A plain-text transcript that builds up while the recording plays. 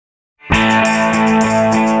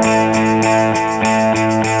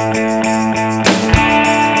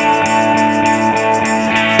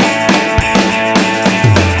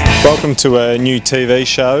Welcome to a new TV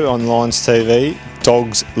show on LionsTV,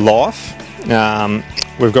 Dog's Life.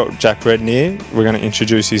 We've got Jack Redden here. We're going to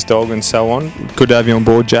introduce his dog and so on. Good to have you on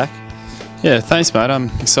board, Jack. Yeah, thanks, mate. I'm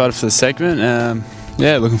excited for the segment.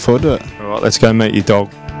 Yeah, looking forward to it. All right, let's go meet your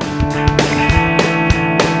dog.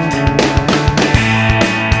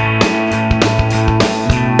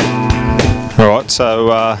 All right,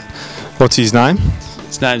 so what's his name?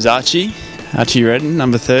 His name's Archie. Archie Redden,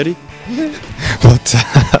 number 30.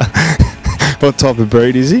 What type of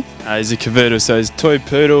breed is he? He's a cavoodle, so he's a toy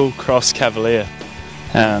poodle cross cavalier.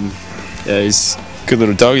 Yeah, he's a good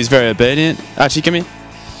little dog. He's very obedient. Archie, come here.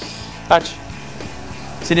 Archie,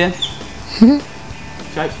 sit down.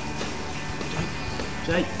 Jake.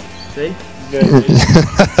 Jake. See? Very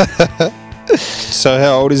obedient. So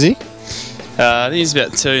how old is he? I think he's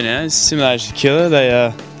about 2 now. He's similar age to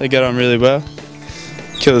Killa. They get on really well.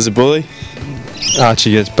 Killa's a bully.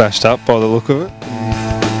 Archie gets bashed up by the look of it.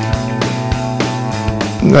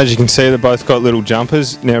 As you can see, they've both got little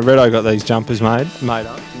jumpers. Now, Reddo got these jumpers made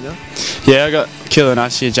up, you know? Yeah, I got Killa and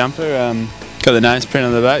Archie a jumper. Got the names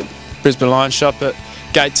printed on the back. Brisbane Lions shop at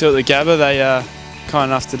Gate 2 at the Gabba. They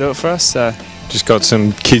kind enough to do it for us. So. Just got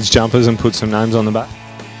some kids' jumpers and put some names on the back.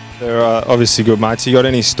 They're obviously good mates. You got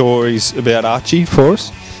any stories about Archie for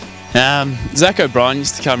us? Zach O'Brien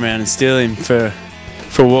used to come around and steal him for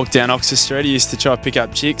a walk down Oxford Street. He used to try to pick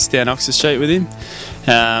up chicks down Oxford Street with him.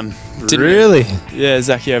 Really? Yeah,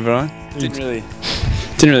 Zachy O'Brien. Didn't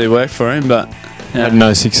really work for him, but had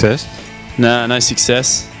no success. No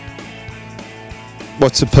success.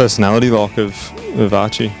 What's the personality like of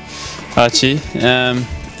Archie? Archie,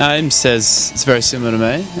 Aim says it's very similar to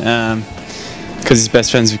me. Because he's best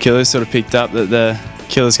friends with Killa, sort of picked up that the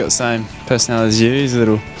Killa's got the same personality as you. He's a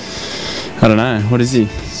little, I don't know, what is he?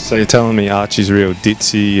 So you're telling me Archie's real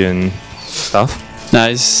ditzy and stuff? No,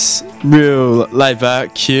 he's real laid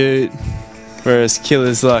back, cute, whereas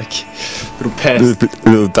Killa's like little pest.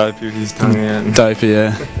 Little dopey with his tongue out. Dopey,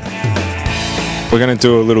 yeah. We're going to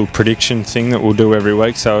do a little prediction thing that we'll do every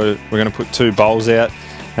week. So we're going to put 2 bowls out.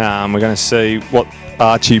 We're going to see what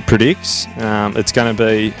Archie predicts. It's going to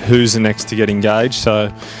be who's the next to get engaged.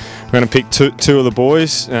 So we're going to pick two of the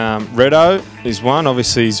boys. Reddo is one.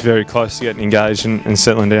 Obviously, he's very close to getting engaged and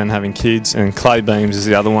settling down and having kids. And Clay Beams is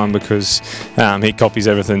the other one because he copies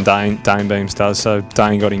everything Dane Beams does. So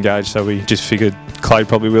Dane got engaged, so we just figured Clay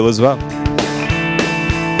probably will as well.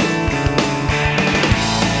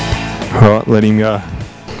 All right, let him go.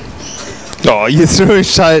 Oh, you threw him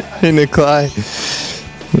straight into Clay.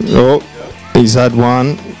 Oh, he's had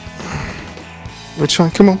one. Which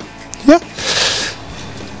one? Come on. Yeah.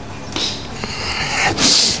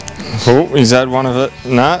 Oh, he's had one of it.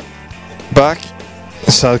 Nah, back.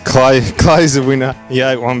 So Clay's the winner. He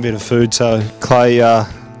ate one bit of food, so Clay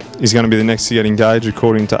is going to be the next to get engaged,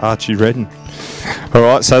 according to Archie Redden. All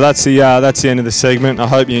right, so that's the end of the segment. I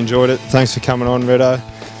hope you enjoyed it. Thanks for coming on, Reddo.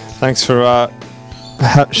 Thanks for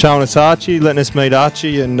showing us Archie, letting us meet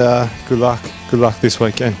Archie, and good luck this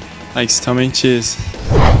weekend. Thanks, Tommy. Cheers.